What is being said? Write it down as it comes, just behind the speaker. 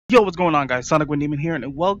Yo, what's going on, guys? Sonic Wind Demon here,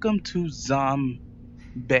 and welcome to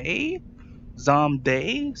Zomday?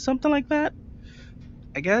 Zomday? Something like that?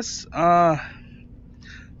 I guess.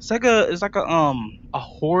 It's like a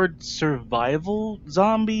horde survival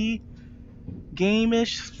zombie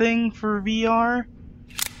game-ish thing for VR.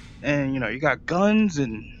 And you got guns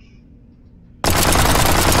and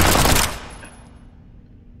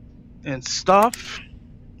stuff.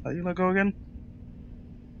 How you let go again?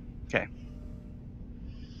 Okay.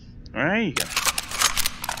 Alright, you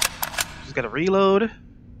just gotta reload. I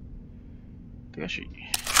think I should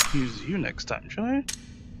use you next time, should I?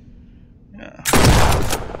 Yeah.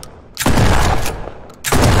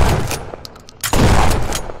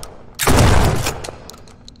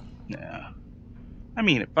 Yeah. I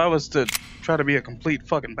mean, if I was to try to be a complete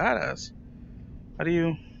fucking badass, how do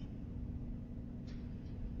you...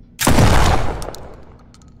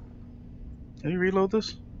 Can you reload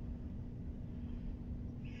this?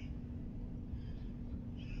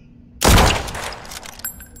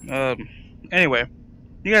 Anyway,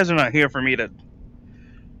 you guys are not here for me to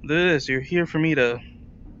do this. You're here for me to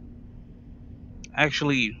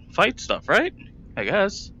actually fight stuff, right? I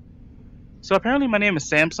guess. So apparently my name is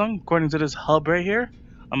Samsung, according to this hub right here.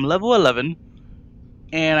 I'm level 11,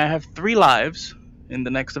 and I have 3 lives in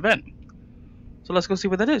the next event. So let's go see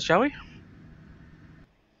what that is, shall we?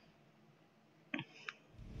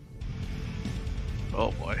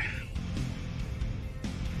 Oh boy.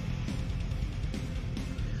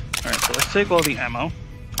 Alright, so let's take all the ammo.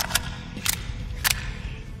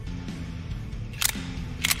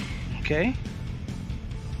 Okay.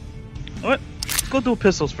 What? Let's go do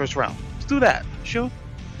pistols first round. Let's do that. Sure.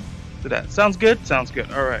 Do that. Sounds good? Sounds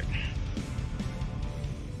good. Alright.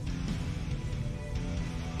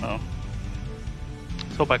 Oh.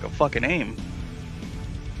 Let's hope I can fucking aim.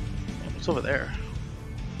 What's over there?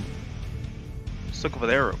 Let's look over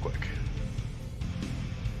there real quick.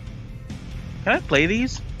 Can I play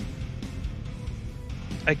these?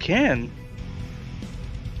 I can.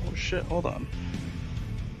 Oh shit, hold on.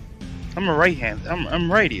 I'm a right hand.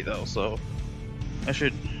 I'm righty though, so I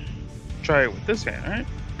should try it with this hand, right?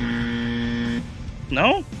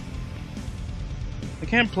 No? I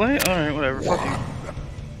can't play? Alright, whatever. Fuck you.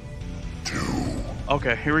 2.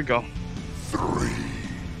 Okay, here we go. 3.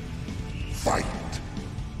 Fight.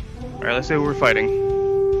 Alright, let's say we're fighting.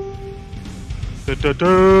 Da, da,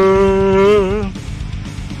 da.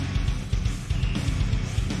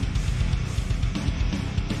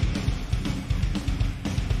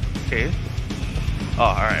 Okay. Oh,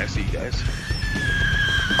 alright, I see you guys.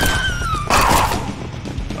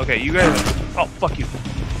 Okay, you guys. Oh, fuck you.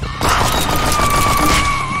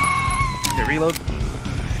 Okay, reload.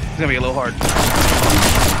 It's gonna be a little hard.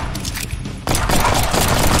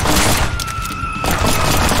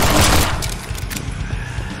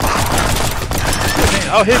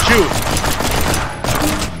 I'll hit you.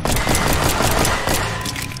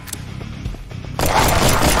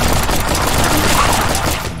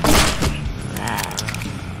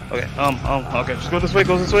 Okay, just go this way,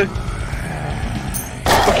 Fuck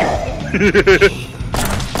you.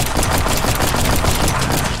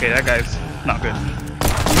 Okay, that guy's not good.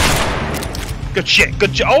 Good shit,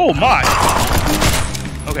 oh my!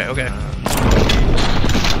 Okay.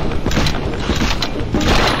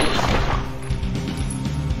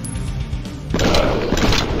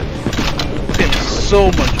 It's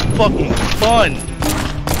so much fucking fun!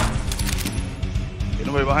 Okay,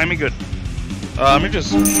 nobody behind me, good. Let me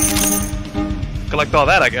just collect all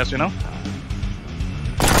that, I guess, you know?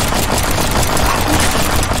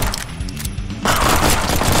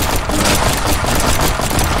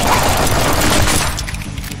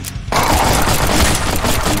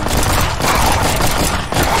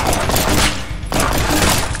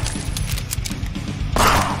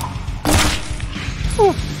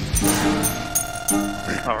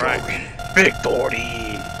 Alright. Victory!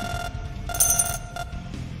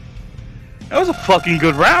 That was a fucking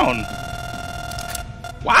good round.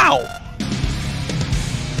 Wow.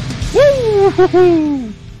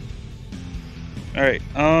 Woo! All right.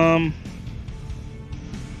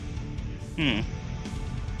 You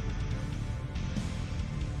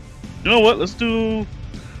know what? Let's do.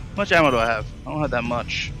 How much ammo do I have? I don't have that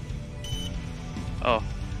much. Oh.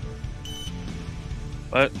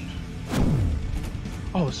 What?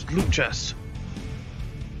 Oh, it's loot chest.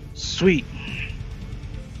 Sweet.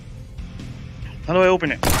 How do I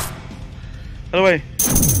open it? How do I?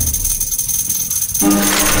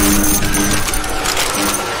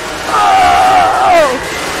 Oh!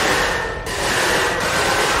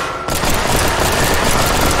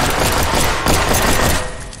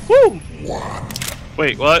 Woo! 1.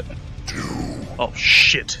 Wait, what? 2. Oh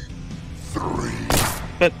shit. 3.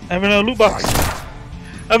 But I have another loot box. I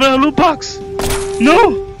have another loot box.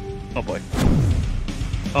 No. Oh boy.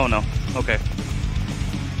 Oh no. Okay.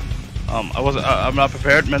 I wasn't. I'm not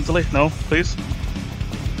prepared mentally. No, please.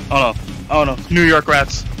 Oh no. Oh no. New York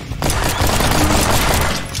rats.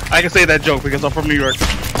 I can say that joke because I'm from New York.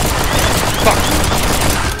 Fuck.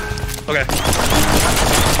 Okay.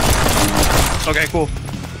 Okay, cool.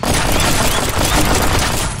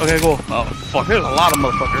 Okay, cool. Oh, fuck. There's a lot of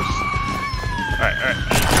motherfuckers. Alright, alright.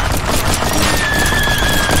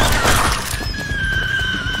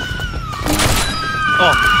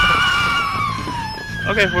 Oh.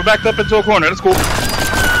 Okay, we're backed up into a corner. That's cool.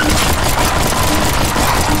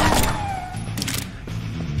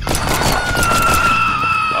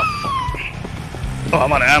 Oh,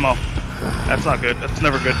 I'm out of ammo. That's not good. That's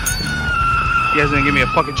never good. You guys didn't give me a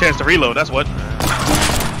fucking chance to reload. That's what.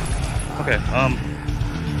 Okay,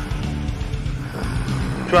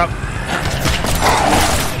 drop.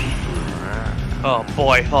 Oh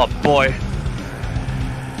boy. Oh boy.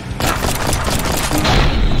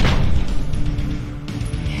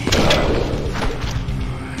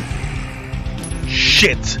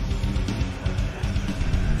 Shit.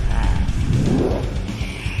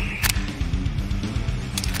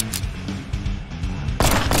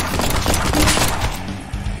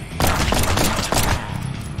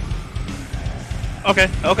 Okay,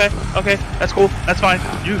 okay, okay. That's cool. That's fine.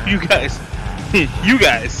 You guys, you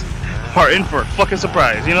guys are in for a fucking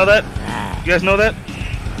surprise. You know that? You guys know that?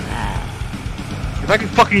 If I can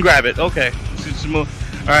fucking grab it, okay. Just move.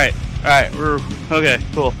 All right, we're okay.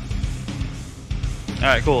 Cool. All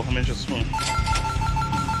right, cool. Let me just. I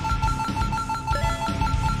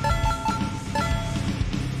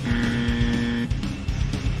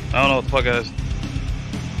don't know what the fuck it is.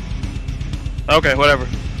 Okay, whatever.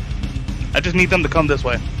 I just need them to come this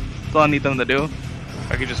way. That's all I need them to do.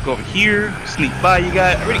 I can just go over here, sneak by you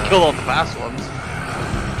guys. I already killed all the fast ones.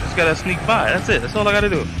 Just gotta sneak by. That's it. That's all I gotta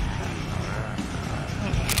do.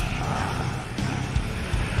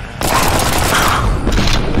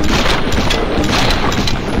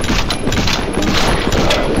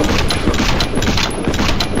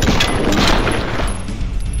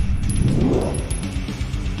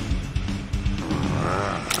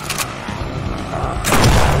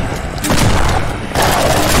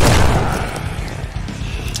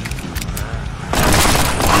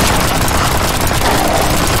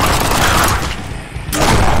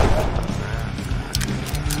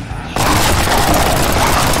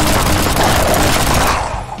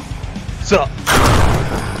 What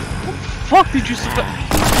the fuck did you say?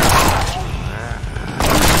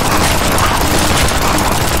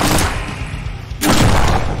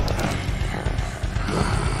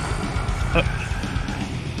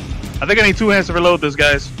 I think I need 2 hands to reload this,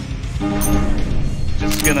 guys.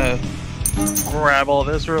 Just gonna grab all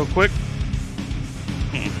this real quick.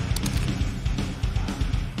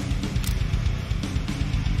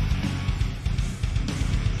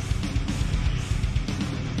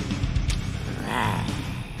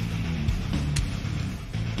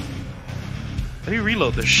 How do you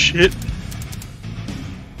reload this shit?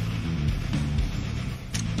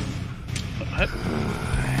 What?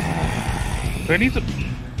 Do I need to...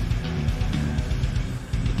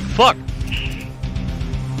 Fuck!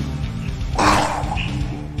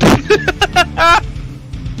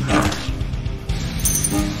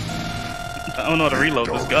 I don't know how to reload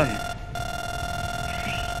this gun.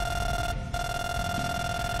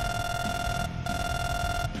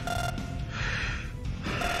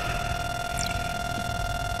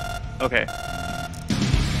 Okay.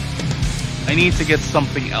 I need to get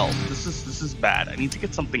something else. This is bad. I need to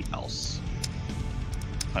get something else.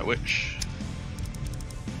 I wish.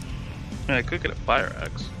 I mean, I could get a fire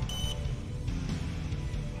axe.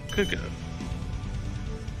 Could get it.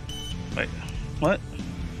 Wait, what?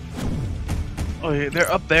 Oh, yeah,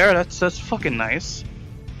 they're up there. That's fucking nice.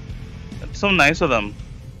 That's so nice of them.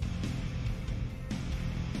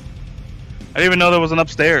 I didn't even know there was an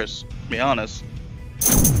upstairs. To be honest.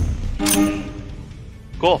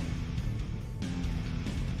 Cool.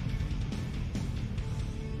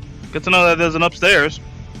 Good to know that there's an upstairs.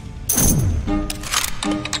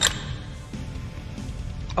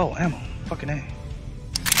 Oh, ammo. Fucking A.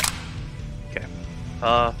 Okay.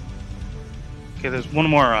 Okay, there's one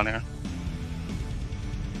more around here.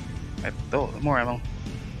 Oh, more ammo.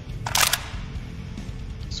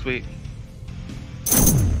 Sweet.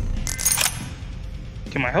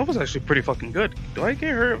 Okay, my health is actually pretty fucking good. Do I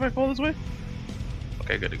get hurt if I fall this way?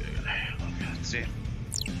 Okay, good. Okay, let's see.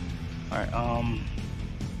 Alright,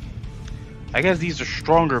 I guess these are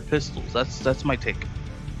stronger pistols. That's my take.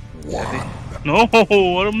 1. No,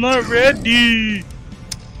 I'm not ready.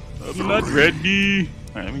 I'm not ready.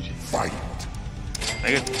 Alright, let me just... Fight.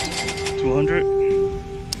 I get 200.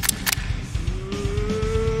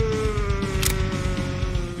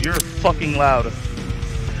 You're fucking loud.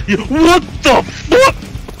 What the fuck?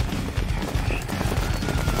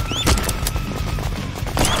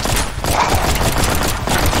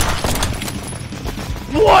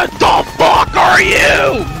 What the fuck are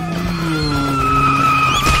you?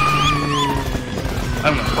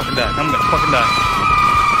 I'm gonna fucking die. I'm gonna fucking die.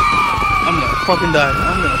 I'm gonna fucking die.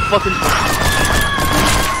 I'm gonna fucking...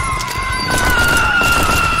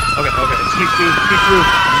 Okay. Sneak through.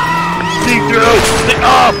 Sneak through.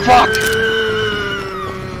 Oh, fuck.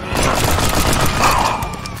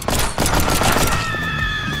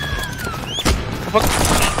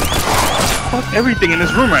 Fuck everything in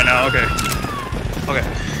this room right now. Okay.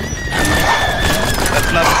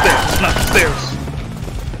 That's not the stairs. It's not the stairs.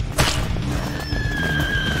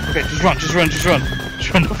 Okay, just run. Just run.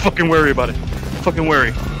 Don't fucking worry about it. Fucking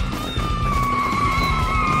worry.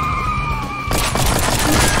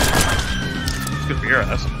 It's good for your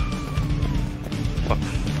ass. Fuck.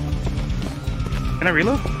 Can I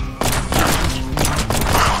reload?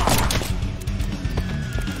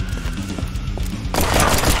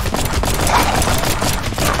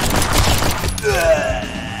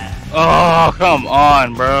 Oh, come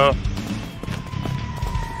on, bro.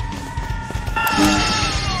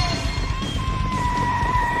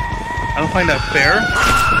 I don't find that fair.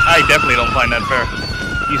 I definitely don't find that fair.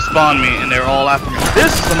 You spawn me and they're all after me.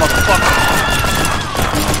 This is the motherfucker.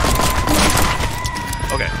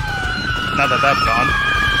 Okay. Now that that's gone.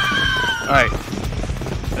 Alright.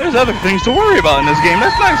 There's other things to worry about in this game.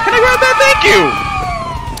 That's nice. Can I grab that? Thank you!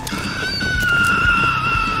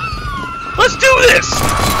 Let's do this!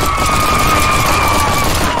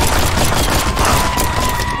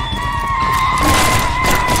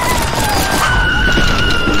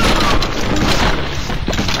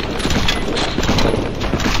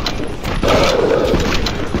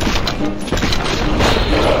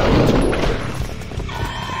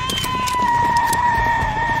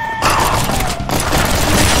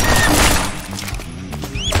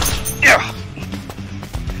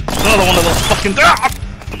 Another one of those fucking...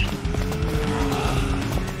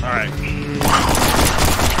 Alright.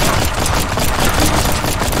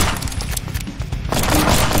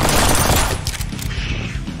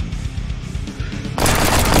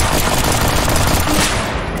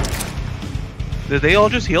 Did they all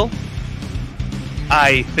just heal?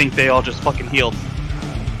 I think they all just fucking healed.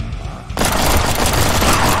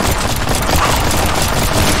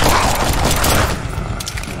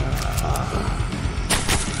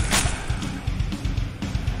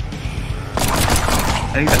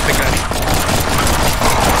 I think that's the guy.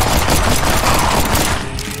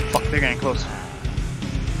 Fuck, they're getting close.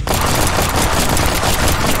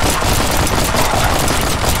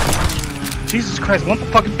 Jesus Christ, want the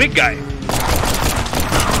fucking big guy.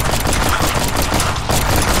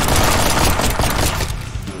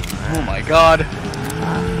 Oh my god.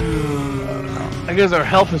 I guess our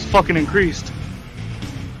health has fucking increased.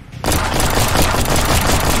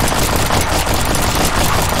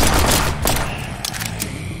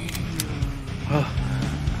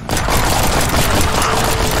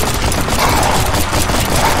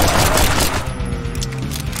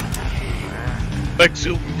 Like,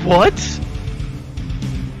 what?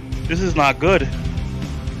 This is not good.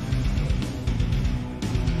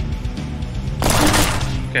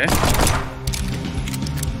 Okay.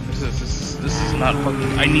 This is not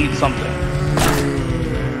fucking... I need something.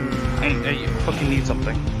 I fucking need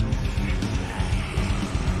something.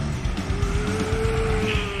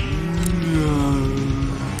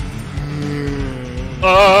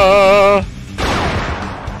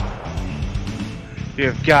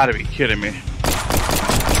 You've got to be kidding me.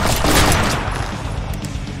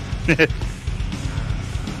 Ew,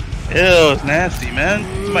 it's nasty, man.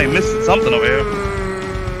 Somebody missing something over here.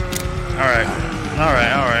 Alright.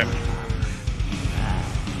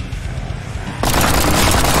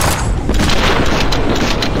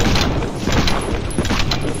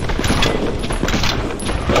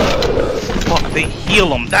 Fuck, they heal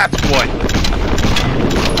them, that's what.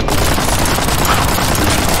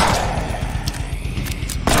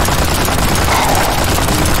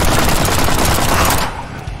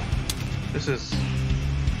 This is...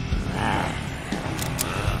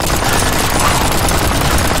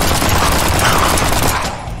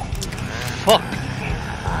 Fuck.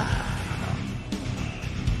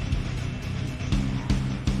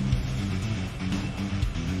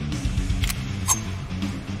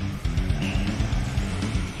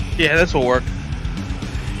 Yeah, this will work.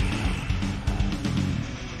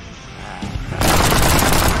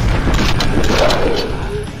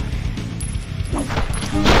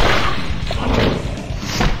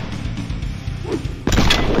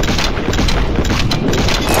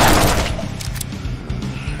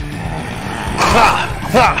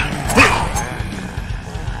 Come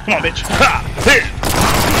on, bitch.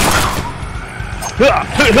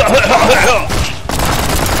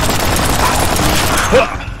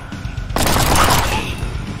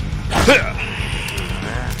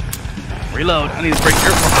 Reload. I need to break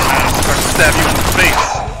your fucking ass so I can stab you in the face.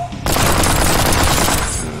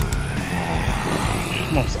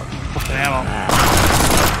 Come on, son. Fucking ammo.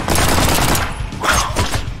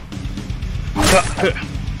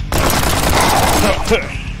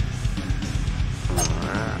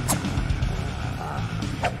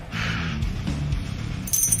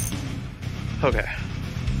 Okay.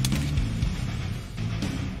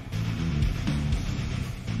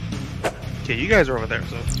 Okay, you guys are over there,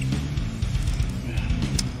 so.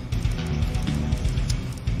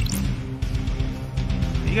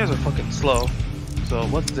 You guys are fucking slow. So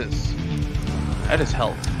what's this? That is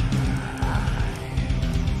health.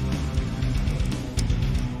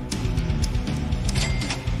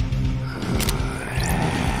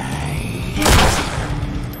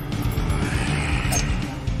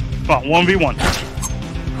 Come on, 1v1.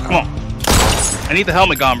 Come on. I need the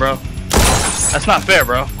helmet gone, bro. That's not fair,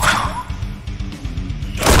 bro.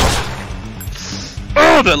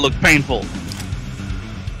 Oh, that looked painful.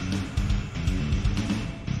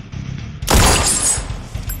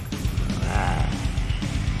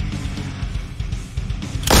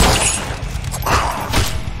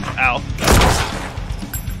 Ow.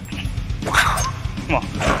 Come on.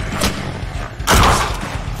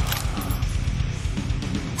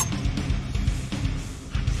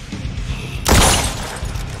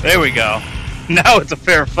 There we go. Now it's a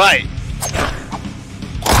fair fight.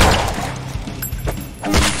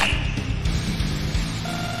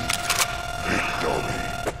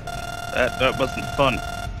 That wasn't fun.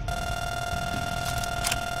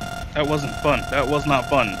 That wasn't fun. That was not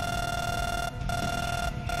fun.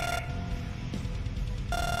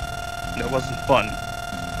 That wasn't fun.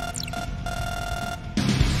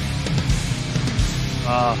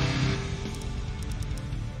 I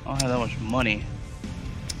don't have that much money.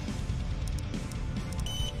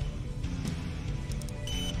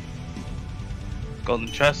 Golden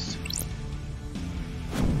chest.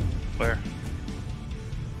 Where?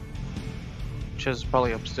 Chest is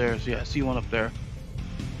probably upstairs. Yeah, I see one up there.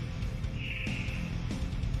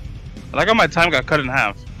 I like how my time got cut in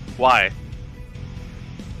half. Why?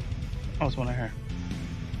 Oh, there's one in here.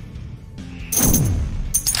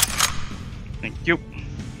 Thank you.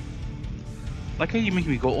 Like how you make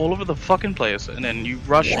me go all over the fucking place and then you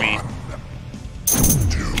rush me.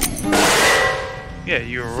 Yeah,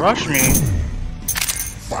 you rush me.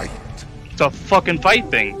 Fight. To fucking fight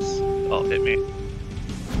things. Oh, hit me.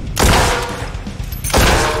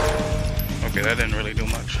 Okay, that didn't really do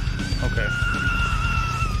much. Okay.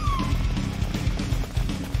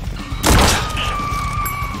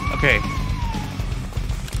 Okay.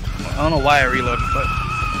 Well, I don't know why I reloaded, but...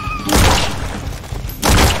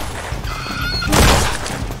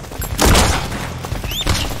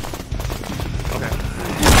 Okay.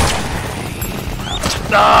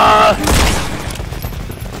 Ah!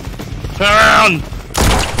 Turn around!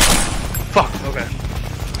 Fuck, okay.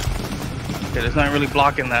 Okay, there's not really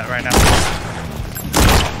blocking that right now.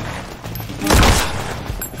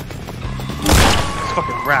 It's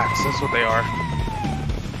fucking rats, that's what they are.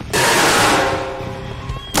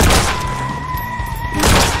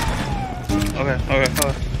 Okay.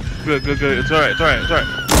 Good. It's alright.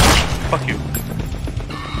 Fuck you.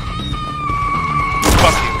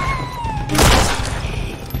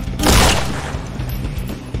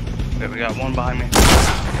 Okay, we got one behind me.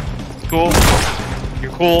 Cool.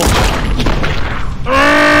 You're cool.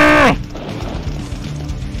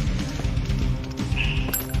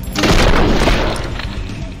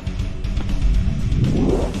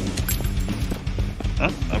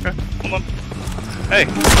 Huh? Okay. Hold on. Hey!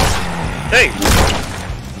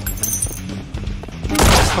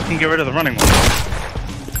 Fucking get rid of the running one.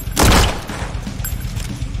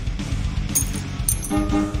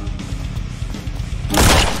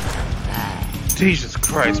 Jesus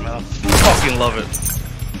Christ, man. I fucking love it.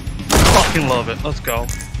 Fucking love it. Let's go.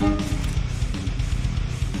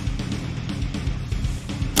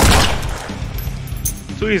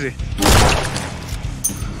 Too easy.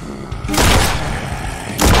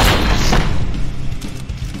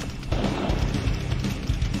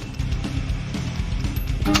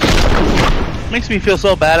 Makes me feel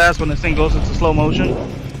so badass when this thing goes into slow motion.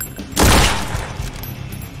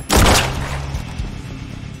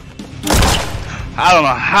 I don't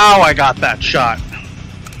know how I got that shot.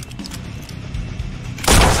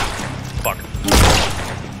 Fuck.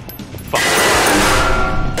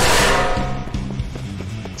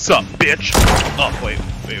 Sup, bitch? Oh, wait.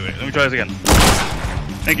 Let me try this again.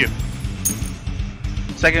 Thank you.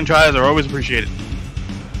 Second tries are always appreciated.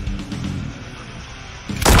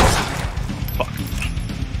 Fuck.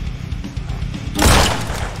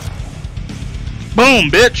 Boom,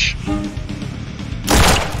 bitch!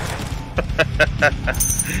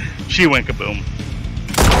 She went kaboom.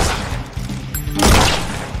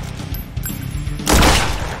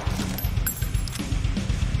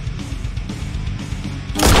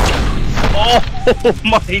 Oh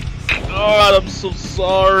my god, I'm so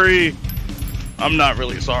sorry. I'm not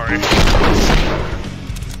really sorry.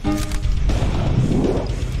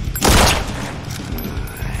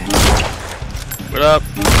 What up?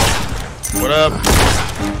 What up?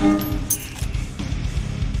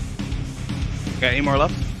 Got 8 more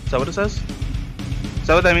left? Is that what it says? Is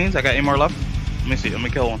that what that means? I got 8 more left? Let me see. Let me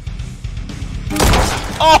kill one.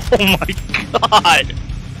 Oh my god!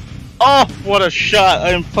 Oh, what a shot!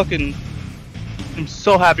 I'm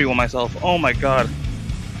so happy with myself. Oh my god.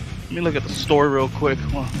 Let me look at the store real quick.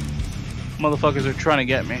 Well, motherfuckers are trying to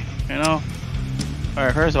get me, you know?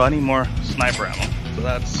 Alright, first of all, I need more sniper ammo. So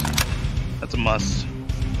that's a must.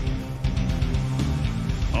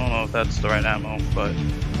 I don't know if that's the right ammo, but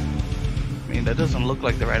I mean, that doesn't look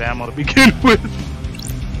like the right ammo to begin with.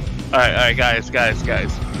 Alright, guys.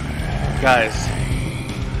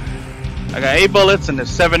 I got 8 bullets and there's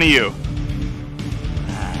 7 of you.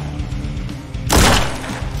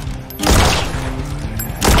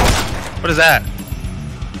 What is that?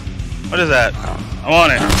 What is that? I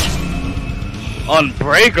want it.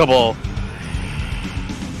 Unbreakable.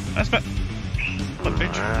 I spent. What,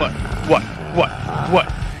 bitch? What?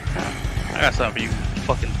 I got something for you,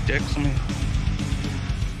 fucking dicks. I mean.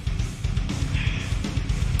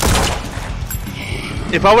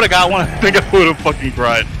 If I would have got one, I think I would have fucking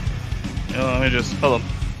cried. You know, let me just hold on.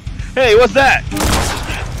 Hey, what's that?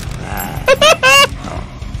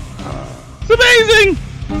 It's amazing.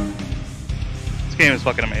 This game is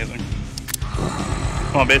fucking amazing.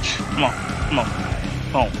 Come on, bitch. Come on.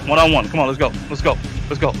 1-on-1. Come on, let's go.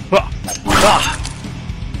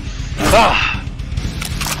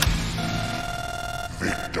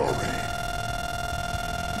 Victory.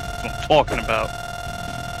 That's what I'm talking about.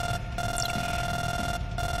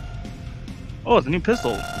 Oh, it's a new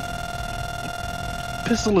pistol. What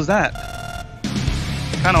pistol is that?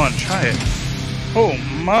 I kinda wanna try it. Oh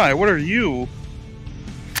my, what are you?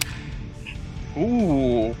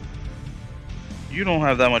 Ooh. You don't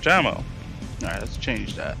have that much ammo. Alright, let's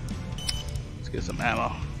change that. Let's get some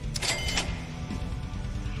ammo.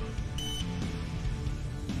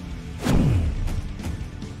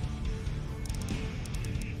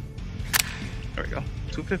 There we go.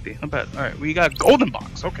 250. Not bad. Alright, we got golden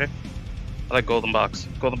box. Okay. I like golden box.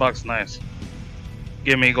 Golden box is nice.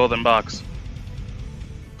 Give me golden box.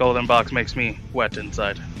 Golden box makes me wet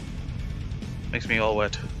inside. Makes me all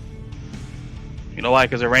wet. You know why?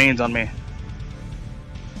 Because it rains on me.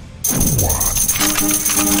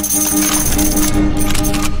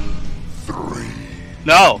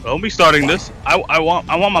 No, don't be starting this. I want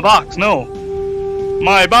my box. No,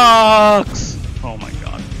 my box. Oh my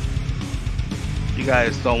god. You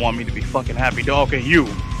guys don't want me to be fucking happy. Okay, you.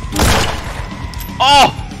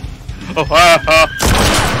 Oh.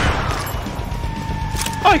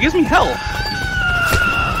 Oh, it gives me health.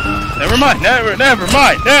 Never mind. It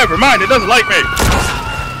doesn't like me.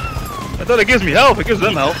 I thought it gives me health. It gives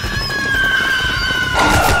them health.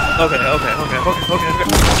 Okay.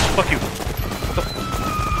 Fuck you.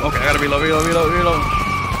 Okay, I gotta reload.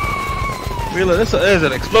 This is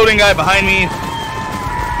an exploding guy behind me.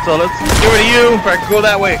 So let's get rid of you before I can go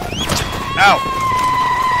that way. Ow.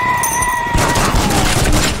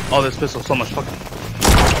 Oh, this pistol's so much fucking.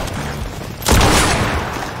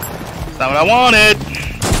 It's not what I wanted.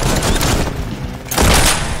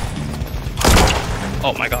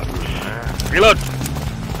 Oh my god. Reload.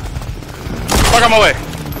 Fuck out my way.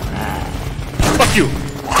 Fuck you.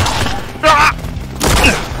 Ah!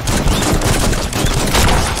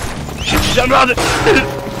 Shit, I'm around it.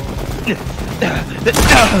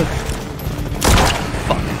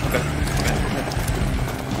 Fuck. Okay.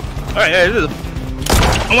 Alright, yeah, this is.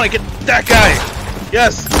 I want to get that guy.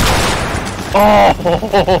 Yes.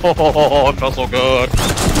 Oh, it felt so good.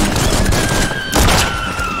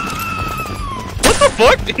 What the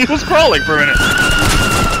fuck? He was crawling for a minute.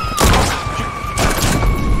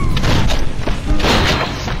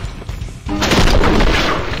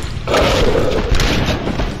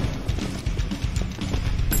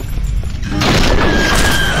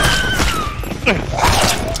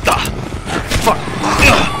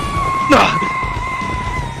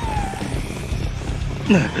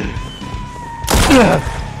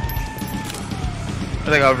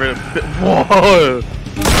 think I really. Whoa!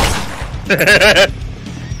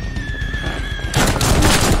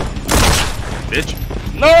 Bitch!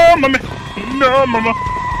 No, mama! No, mama!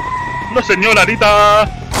 No, señorita!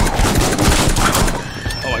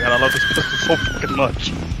 Oh my god, I love this pistol so fucking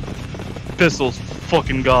much. Pistol's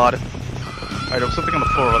fucking god. Alright, there was something on the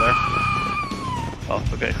floor over there. Oh,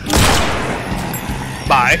 okay.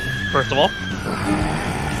 Bye, first of all.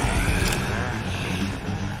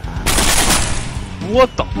 What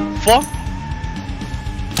the fuck?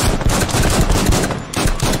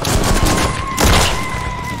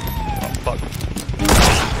 Oh, fuck.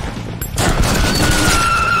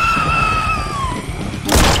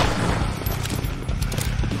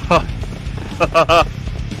 Huh.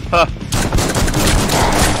 Huh.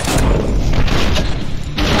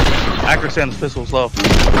 Accuracy on this pistol is low.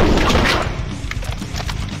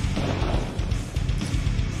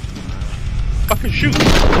 Fucking shoot!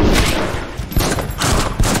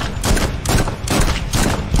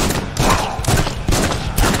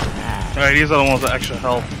 Alright, these are the ones with extra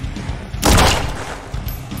health.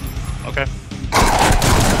 Okay.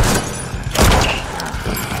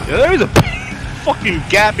 Yeah, there is a fucking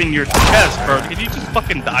gap in your chest, bro. Can you just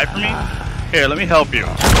fucking die for me? Here, let me help you.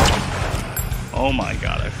 Oh my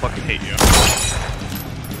god, I fucking hate you.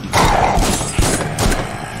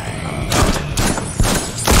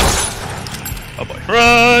 Oh boy.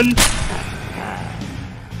 Run!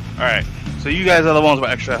 Alright, so you guys are the ones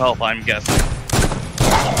with extra health, I'm guessing.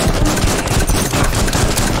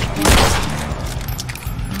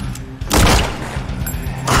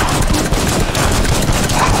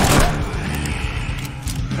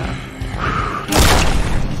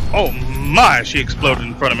 Oh my, she exploded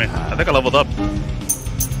in front of me. I think I leveled up.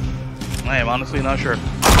 I am honestly not sure.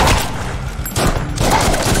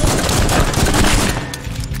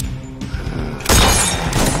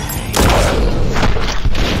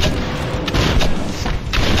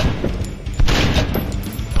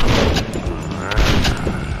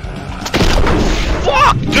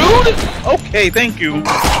 Fuck, dude! Okay, thank you.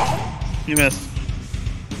 You missed.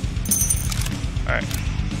 Alright.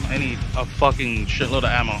 I need a fucking shitload of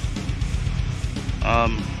ammo.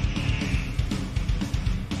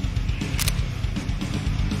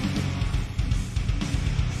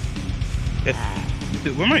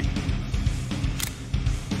 Dude, where am I?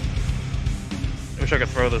 I wish I could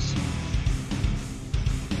throw this.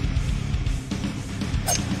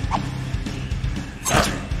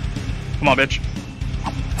 Come on, bitch.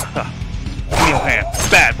 Give me your hand.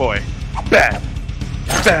 Bad boy. Bad.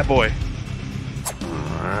 Bad boy.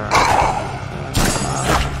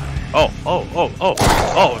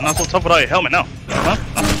 Oh, not so tough without your helmet now. Huh?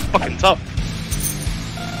 Not so fucking tough.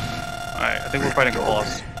 Alright, I think we're fighting a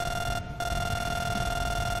boss.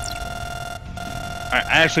 Alright,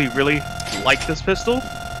 I actually really like this pistol,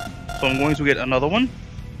 so I'm going to get another one.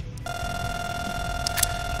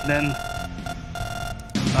 And then,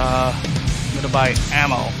 I'm gonna buy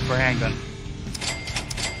ammo for handgun.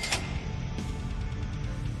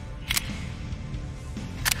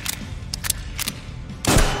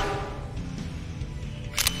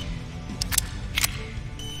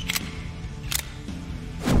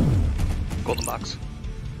 Golden box.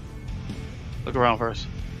 Look around first.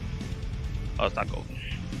 Oh, it's not golden.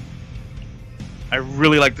 I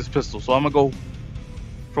really like this pistol, so I'm gonna go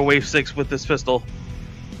for wave 6 with this pistol.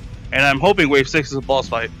 And I'm hoping wave 6 is a boss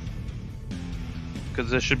fight.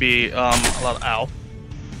 Because this should be a lot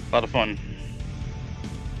of fun.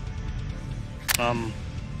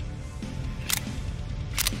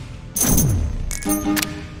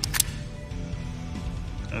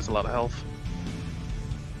 There's a lot of health.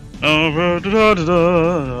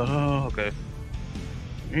 Okay.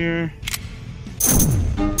 Here.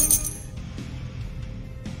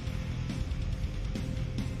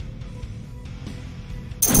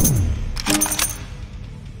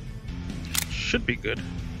 Should be good.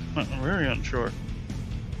 I'm very unsure.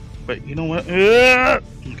 But you know what?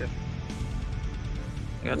 Okay.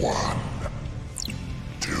 I got this. 1,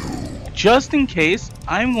 2. Just in case,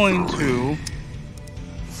 I'm going to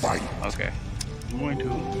Fight. Okay. I'm going to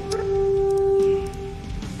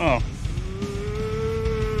Oh.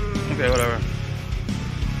 Okay, whatever.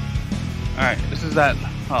 Alright, this is that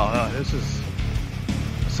oh no, this is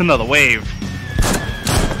another wave.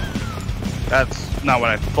 That's not what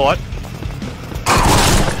I thought.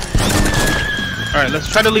 Alright, let's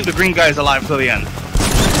try to leave the green guys alive till the end.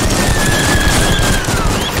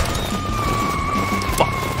 Fuck.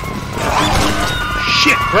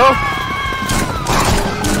 Shit, bro!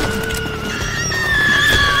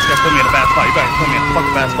 You guys put me in a bad spot. You guys put me in a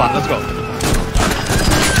fucking bad spot. Let's go.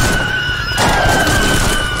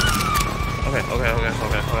 Okay.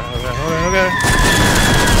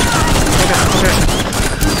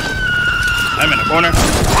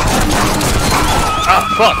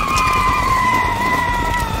 Fuck.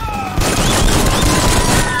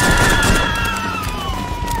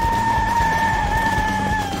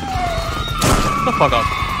 Shut the fuck up.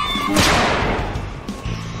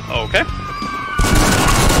 Okay.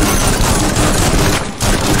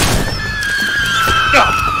 Oh,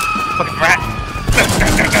 fucking rat.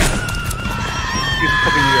 He's a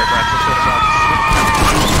fucking New York rat, I swear to God.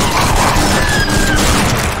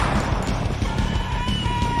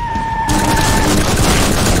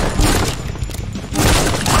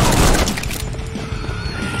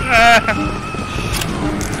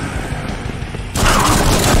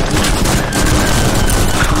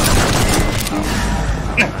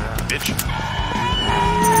 Bitch.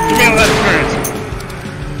 Give me all that experience.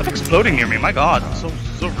 Stop exploding near me, my God. So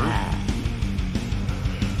rude.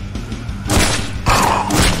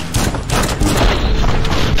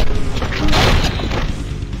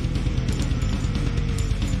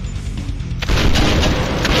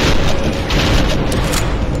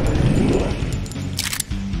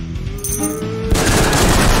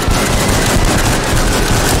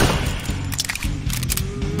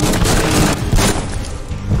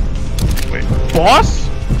 Boss?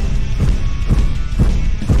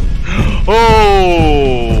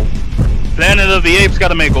 Oh! Planet of the Apes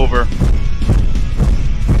got a makeover.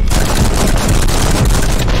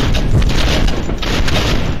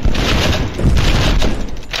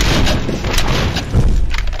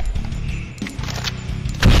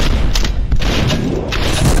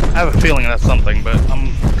 I have a feeling that's something, but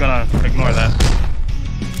I'm gonna ignore that.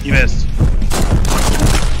 You missed.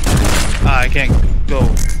 I can't go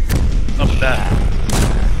up that.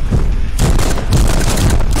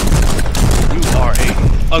 You are a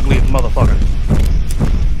ugly motherfucker.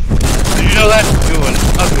 Did you know that? You an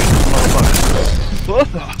ugly motherfucker. What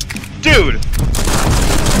the? Dude!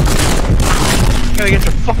 You gotta get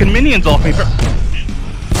your fucking minions off me, bro. I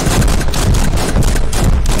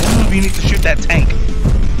don't know if you need to shoot that tank. I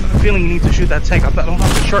have a feeling you need to shoot that tank. I don't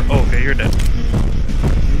have the sharp. Oh, okay, you're dead.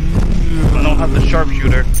 I don't have the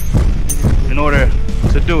sharpshooter in order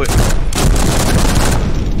to do it.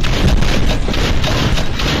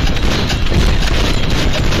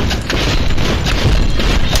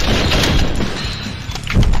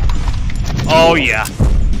 Oh yeah.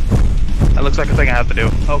 That looks like a thing I have to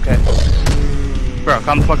do. Okay. Bro,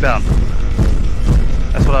 calm the fuck down.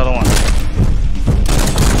 That's what I don't want.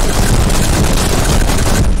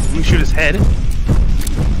 Let me shoot his head.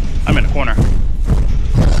 I'm in a corner.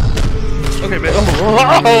 Okay, man.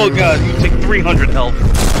 Oh god, you take 300 health.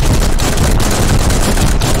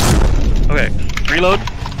 Okay, reload.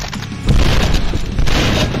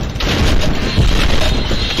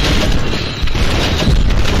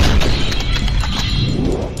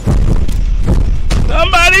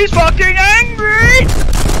 Somebody's fucking angry!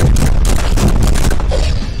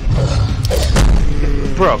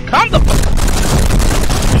 Bro, calm the fuck.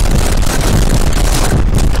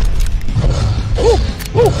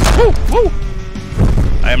 Woo!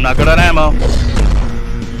 I am not good at ammo.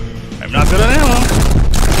 I'm not good at ammo.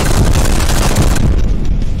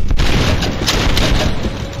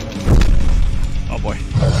 Oh boy.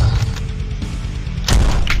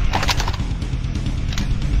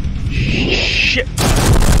 Shit.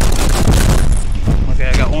 Okay,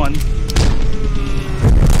 I got one.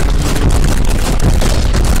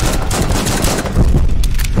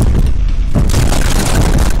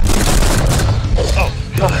 Oh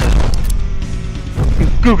god.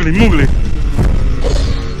 Googly moogly.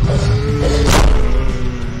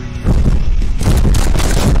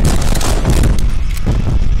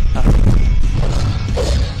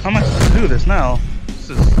 How am I supposed to do this now?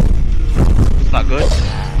 It's not good.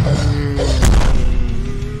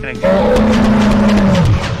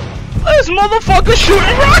 This motherfucker's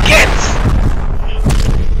shooting rockets!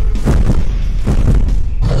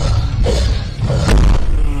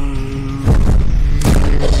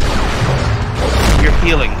 You're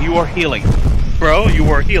healing. You are healing. Bro, you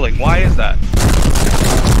are healing. Why is that?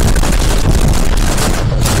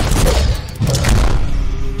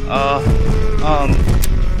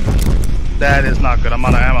 That is not good. I'm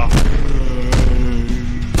out of ammo.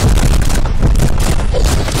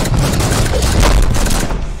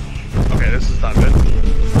 Okay, this is not good.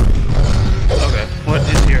 Okay, what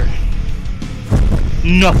is here?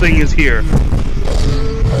 Nothing is here.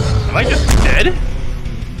 Am I just dead?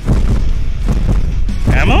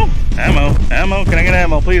 Ammo? Ammo? Ammo? Can I get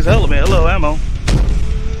ammo? Please help me. Hello, ammo.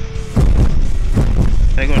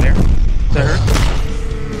 Can I go in here? Does that hurt?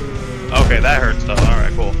 Okay, that hurts though.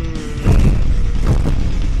 Alright, cool.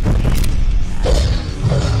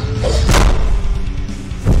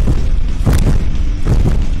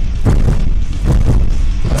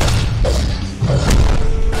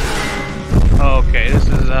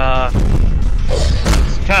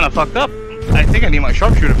 kind of fucked up. I think I need my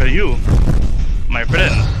sharpshooter for you, my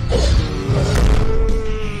friend.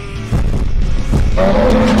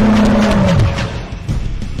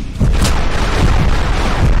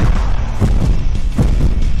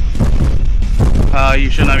 You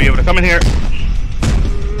should not be able to come in here.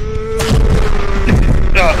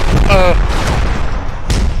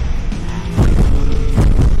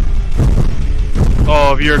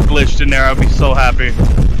 Oh, if you're glitched in there, I'll be so happy.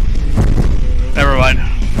 Never mind.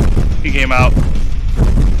 He came out.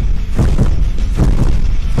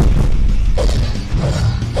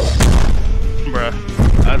 Bruh.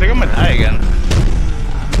 I think I'm gonna die again.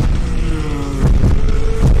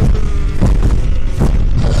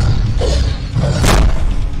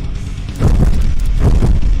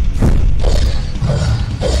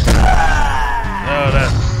 Oh,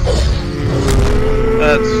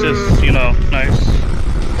 that's just, you know, nice.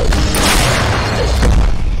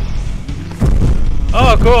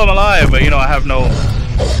 Oh, cool, I'm alive, but you know, I have no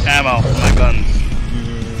ammo for my guns.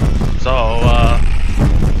 So,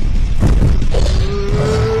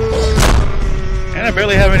 and I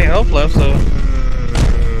barely have any health left, so.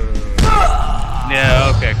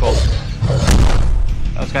 Yeah, okay, cool.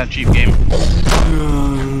 That was kind of cheap game.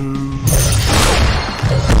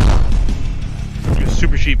 It was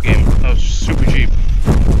super cheap game. That was super cheap.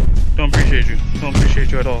 Don't appreciate you. Don't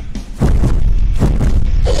appreciate you at all.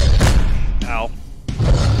 Ow.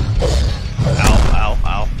 Ow, ow,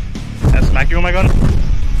 ow. Can I smack you with my gun?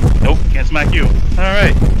 Nope, can't smack you.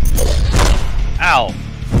 Alright. Ow.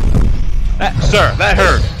 Sir, that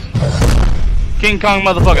hurt. King Kong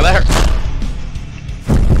motherfucker, that hurt.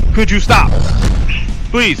 Could you stop?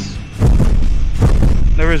 Please.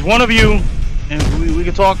 There is one of you, and we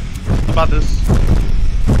can talk about this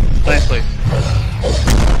nicely.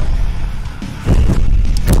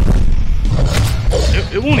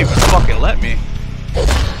 It won't even fucking let me.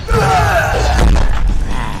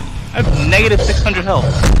 I have negative 600 health.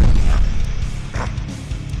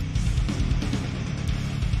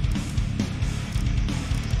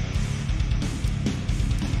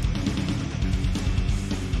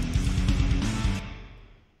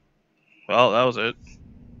 Well, that was it.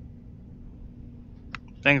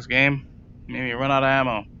 Thanks, game. Made me run out of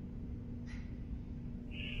ammo.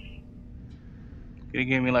 He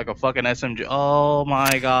gave me like a fucking SMG. Oh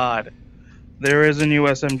my god. There is a new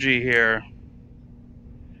SMG here.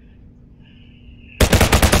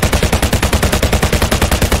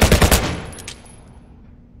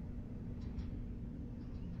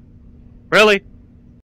 Really?